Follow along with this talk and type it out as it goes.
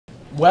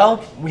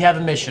Well, we have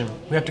a mission.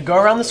 We have to go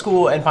around the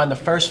school and find the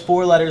first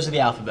 4 letters of the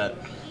alphabet.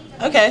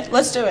 Okay,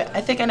 let's do it.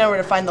 I think I know where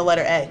to find the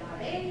letter A.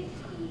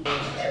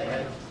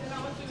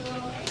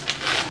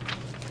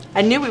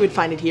 I knew we would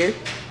find it here.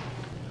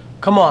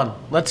 Come on,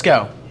 let's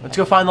go. Let's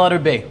go find the letter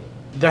B.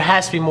 There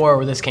has to be more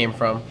where this came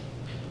from.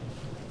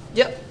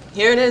 Yep,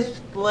 here it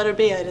is, the letter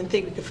B. I didn't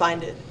think we could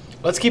find it.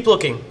 Let's keep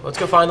looking. Let's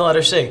go find the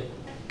letter C.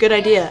 Good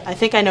idea. I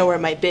think I know where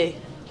it might be.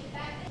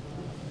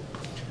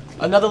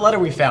 Another letter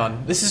we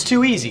found. This is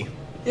too easy.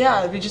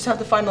 Yeah, we just have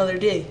to find the letter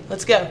D.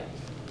 Let's go.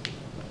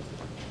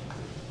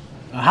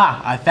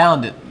 Aha, I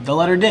found it. The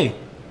letter D.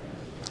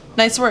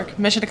 Nice work.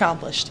 Mission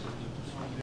accomplished.